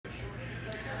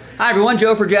Hi everyone,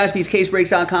 Joe for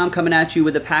JaspysCaseBreaks.com coming at you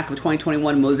with a pack of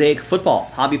 2021 Mosaic Football.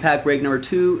 Hobby pack break number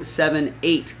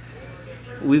 278.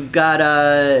 We've got,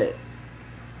 I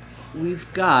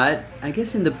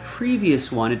guess in the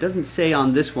previous one, it doesn't say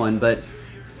on this one, but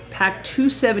pack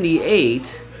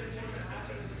 278,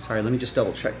 sorry, let me just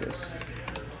double check this.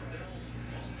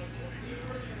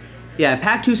 Yeah,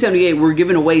 pack 278, we're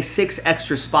giving away 6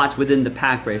 extra spots within the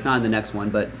pack break. It's not in the next one,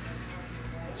 but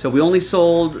so we only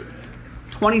sold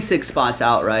 26 spots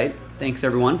outright. Thanks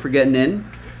everyone for getting in.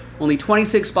 Only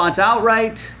 26 spots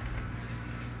outright.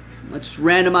 Let's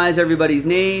randomize everybody's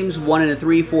names. 1 and a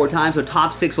 3, 4 times. So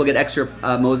top 6 will get extra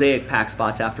Mosaic pack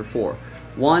spots after 4.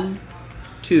 1,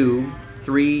 2,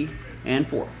 3, and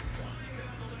 4.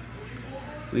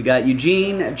 We got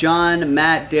Eugene, John,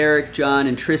 Matt, Derek, John,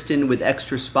 and Tristan with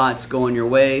extra spots going your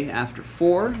way after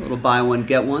 4. A little buy one,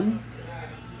 get one.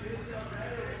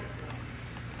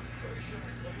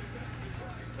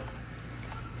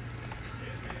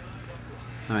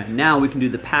 All right, now we can do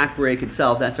the pack break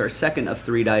itself. That's our second of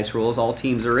 3 dice rolls. All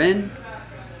teams are in.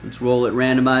 Let's roll it,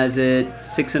 randomize it.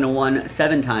 6 and a 1,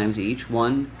 7 times each.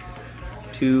 1,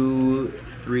 2,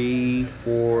 3,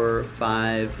 4,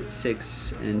 5,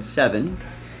 6, and 7.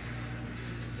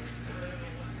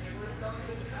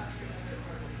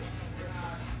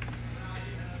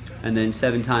 And then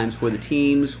 7 times for the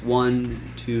teams. 1,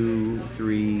 2,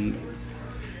 3,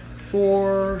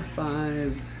 4,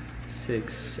 5,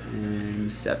 6, and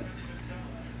 7.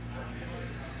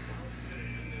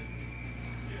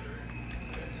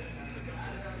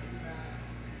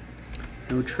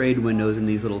 No trade windows in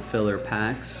these little filler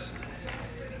packs.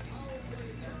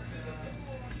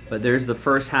 But there's the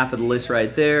first half of the list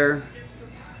right there,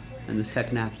 and the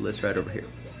second half of the list right over here.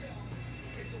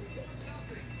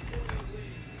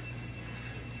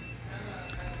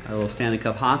 A little Stanley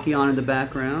Cup hockey on in the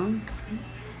background.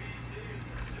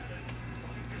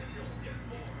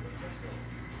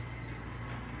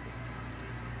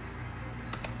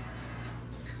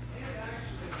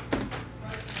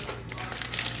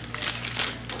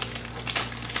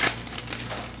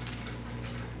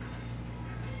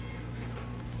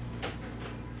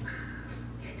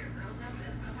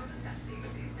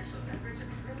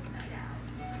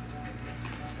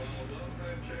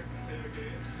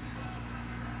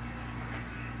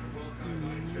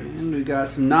 And we got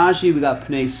some Najee, we got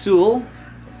Penei Sewell. All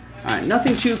right,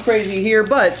 nothing too crazy here,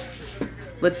 but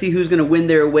let's see who's going to win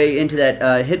their way into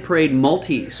that Hit Parade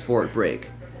multi-sport break.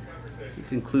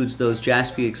 It includes those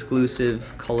Jaspy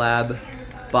exclusive collab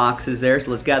boxes there.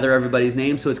 So let's gather everybody's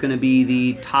names. So it's going to be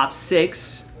the top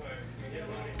 6.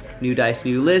 New dice,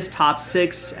 new list. Top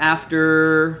 6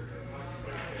 after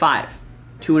 5.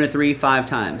 2 and a 3, 5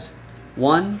 times.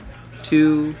 1,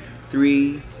 2,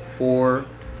 3, 4,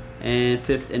 and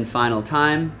 5th and final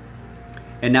time.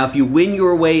 And now if you win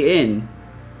your way in,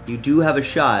 you do have a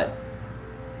shot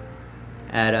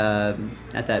at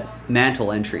that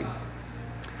mantle entry.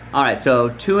 All right, so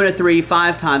 2 and a 3,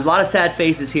 5 times. A lot of sad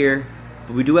faces here,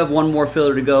 but we do have one more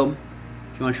filler to go.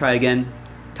 If you want to try again.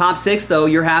 Top 6 though,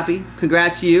 you're happy.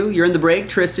 Congrats to you. You're in the break.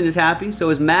 Tristan is happy.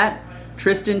 So is Matt,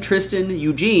 Tristan,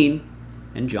 Eugene,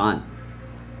 and John.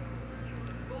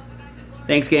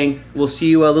 Thanks, gang. We'll see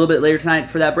you a little bit later tonight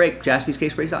for that break.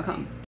 JaspysCaseBreaks.com.